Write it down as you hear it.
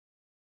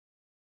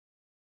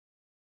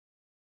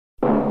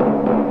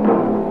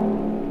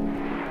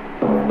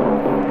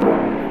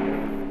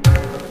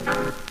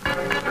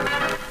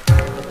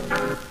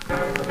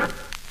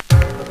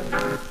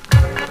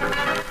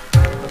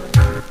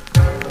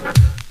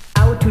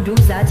to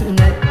do that in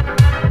a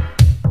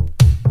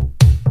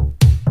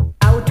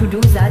how to do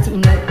that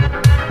in a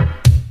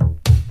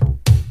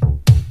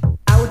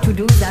how to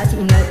do that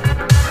in a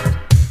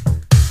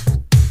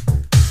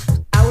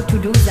how to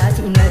do that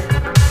in a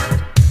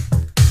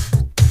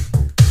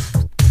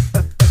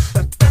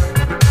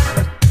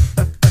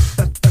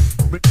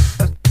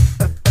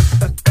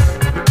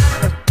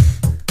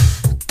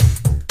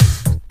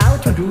how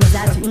to do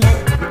that in a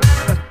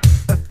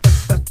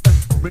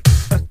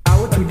how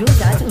to do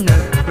that in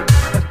a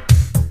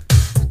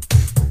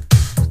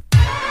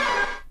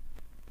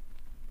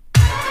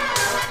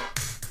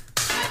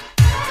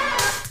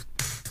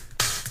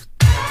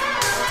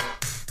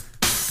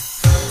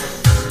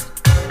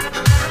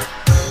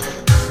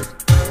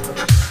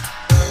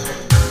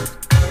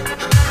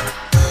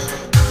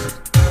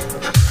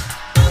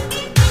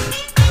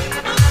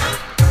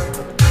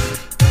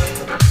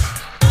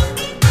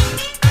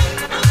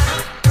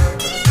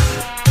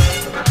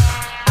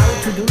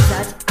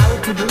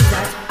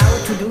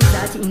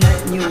in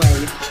a new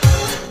way.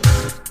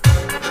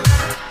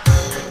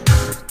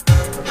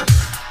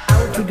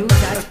 How to do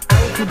that,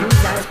 how to do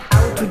that,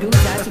 how to do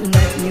that in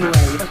a new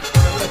way.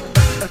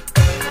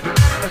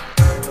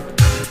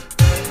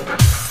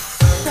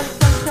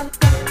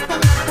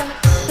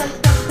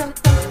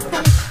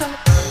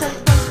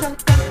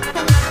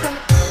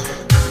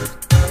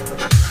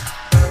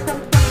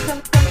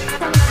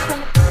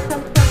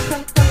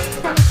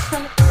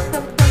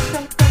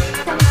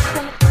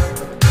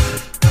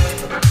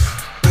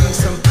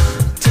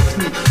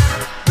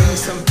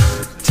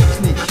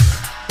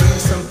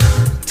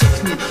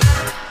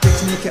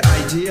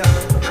 Idea.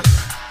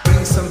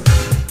 Bring some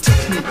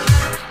technique,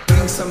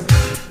 bring some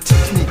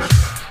technique,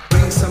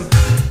 bring some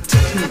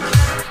technique,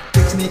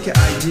 technique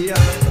idea.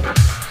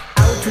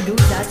 How to do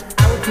that,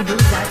 how to do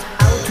that,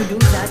 how to do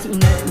that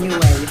in a new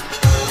way.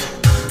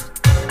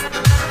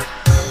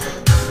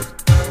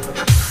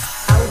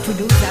 How to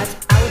do that,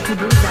 how to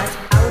do that,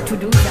 how to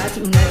do that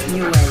in a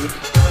new way.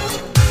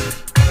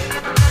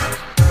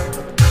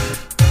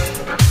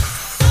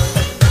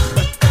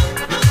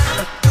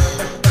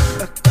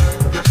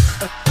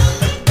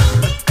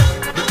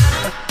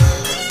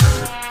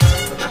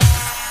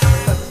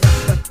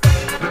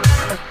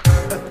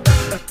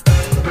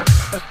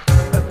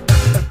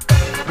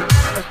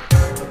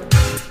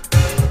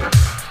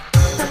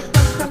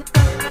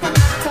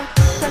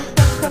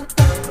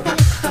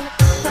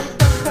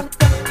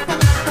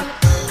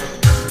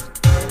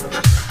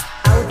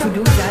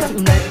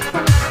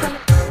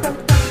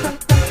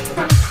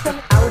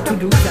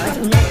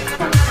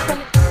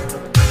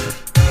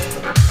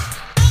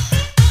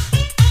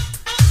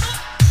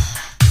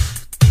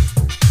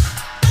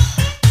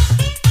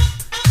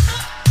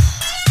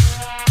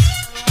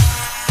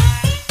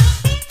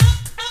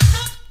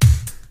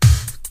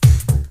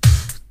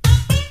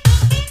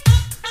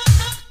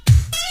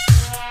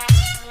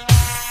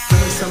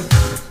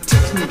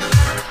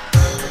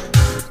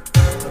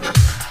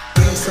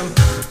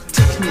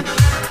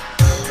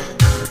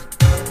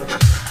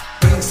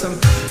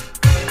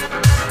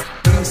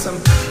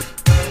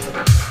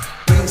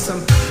 Bring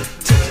some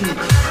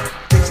technique,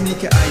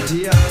 technique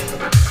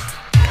idea.